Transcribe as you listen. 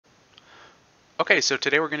Okay, so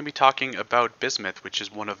today we're going to be talking about bismuth, which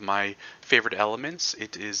is one of my favorite elements.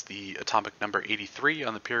 It is the atomic number 83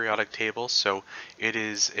 on the periodic table, so it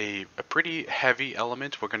is a pretty heavy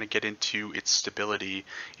element. We're going to get into its stability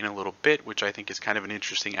in a little bit, which I think is kind of an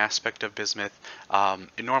interesting aspect of bismuth.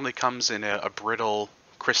 It normally comes in a brittle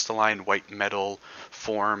crystalline white metal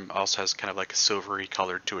form, also has kind of like a silvery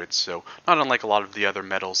color to it, so not unlike a lot of the other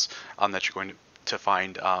metals that you're going to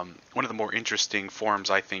find. One of the more interesting forms,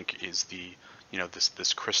 I think, is the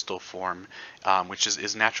this crystal form, which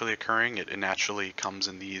is naturally occurring. It naturally comes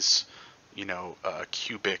in these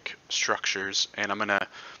cubic structures, and we're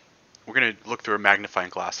gonna look through a magnifying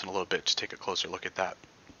glass in a little bit to take a closer look at that.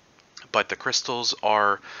 But the crystals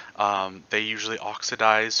are they usually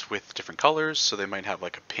oxidize with different colors, so they might have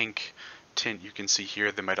like a pink tint you can see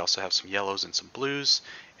here. They might also have some yellows and some blues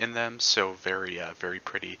in them, so very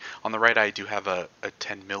pretty. On the right I do have a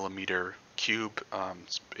 10 millimeter cube.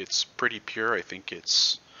 It's pretty pure. I think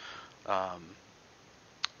it's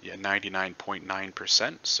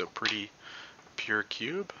 99.9%, so pretty pure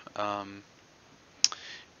cube.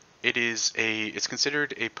 It's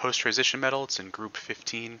considered a post-transition metal. It's in group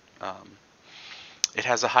 15. It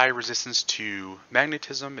has a high resistance to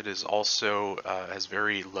magnetism. It is also has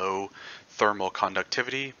very low thermal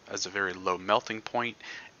conductivity, has a very low melting point,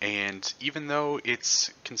 and even though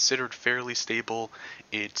it's considered fairly stable,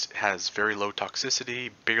 it has very low toxicity,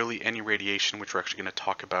 barely any radiation, which we're actually going to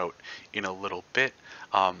talk about in a little bit.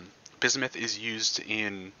 Bismuth is used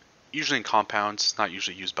usually in compounds. It's not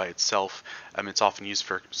usually used by itself. It's often used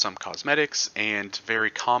for some cosmetics, and very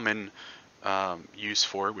common use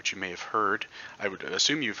for it, which you may have heard, I would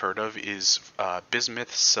assume you've heard of, is bismuth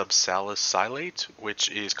subsalicylate, which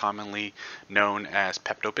is commonly known as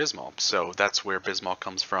Pepto-Bismol. So that's where Bismol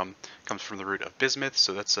comes from the root of bismuth,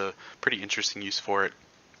 so that's a pretty interesting use for it.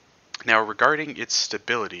 Now, regarding its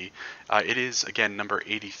stability, it is again number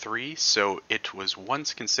 83, so it was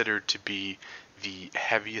once considered to be the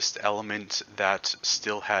heaviest element that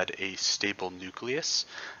still had a stable nucleus.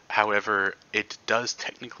 However, it does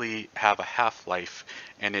technically have a half-life,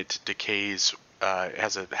 and it decays. It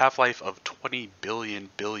has a half-life of 20 billion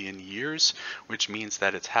years, which means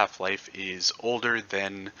that its half-life is older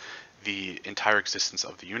than the entire existence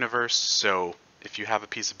of the universe. So if you have a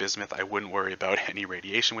piece of bismuth, I wouldn't worry about any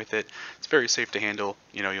radiation with it. It's very safe to handle.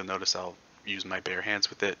 You'll notice I'll use my bare hands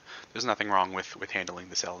with it. There's nothing wrong with handling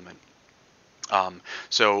this element.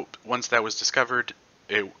 So once that was discovered,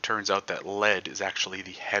 it turns out that lead is actually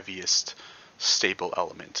the heaviest stable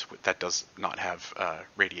element that does not have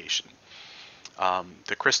radiation.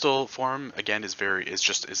 The crystal form again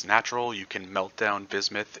is natural. You can melt down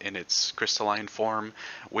bismuth in its crystalline form,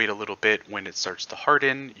 wait a little bit. When it starts to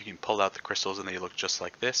harden, you can pull out the crystals and they look just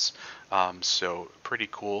like this. So pretty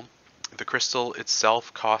cool. The crystal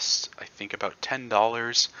itself costs, I think, about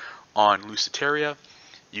 $10 on Luciteria.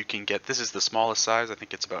 You can get, this is the smallest size, I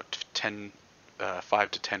think it's about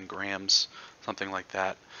 5 to 10 grams, something like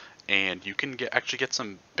that. And you can actually get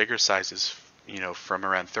some bigger sizes, from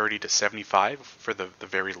around 30 to 75 for the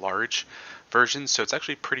very large versions. So it's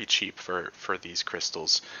actually pretty cheap for these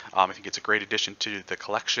crystals. I think it's a great addition to the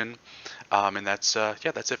collection. And that's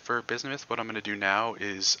it for bismuth. What I'm going to do now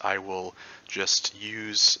is I will just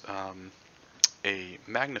use a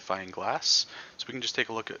magnifying glass, so we can just take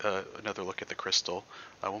a look at another look at the crystal.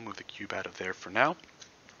 We'll move the cube out of there for now.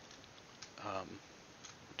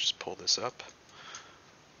 Just pull this up.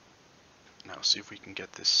 Now see if we can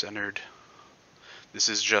get this centered. This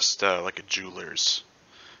is just like a jeweler's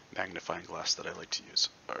magnifying glass that I like to use.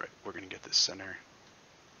 Alright, we're going to get this center.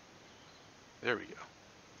 There we go.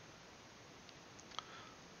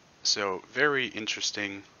 So very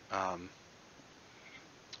interesting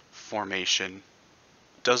formation.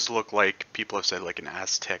 Does look like, people have said, like an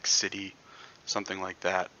Aztec city, something like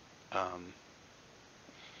that. I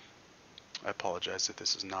apologize if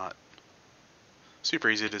this is not super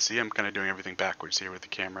easy to see. I'm kind of doing everything backwards here with the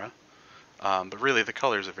camera. But really the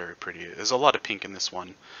colors are very pretty. There's a lot of pink in this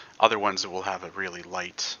one. Other ones will have a really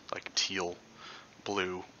light, like teal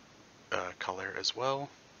blue color as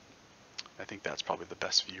well. I think that's probably the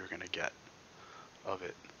best view you're going to get of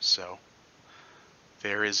it. So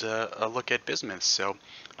there is a look at bismuth. So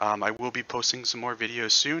I will be posting some more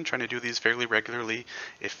videos soon, trying to do these fairly regularly.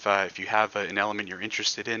 If you have an element you're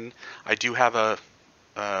interested in, I do have a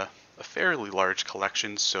fairly large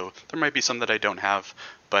collection, so there might be some that I don't have,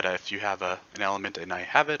 but if you have an element and I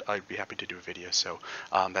have it, I'd be happy to do a video. So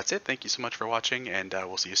that's it. Thank you so much for watching, and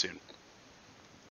we'll see you soon.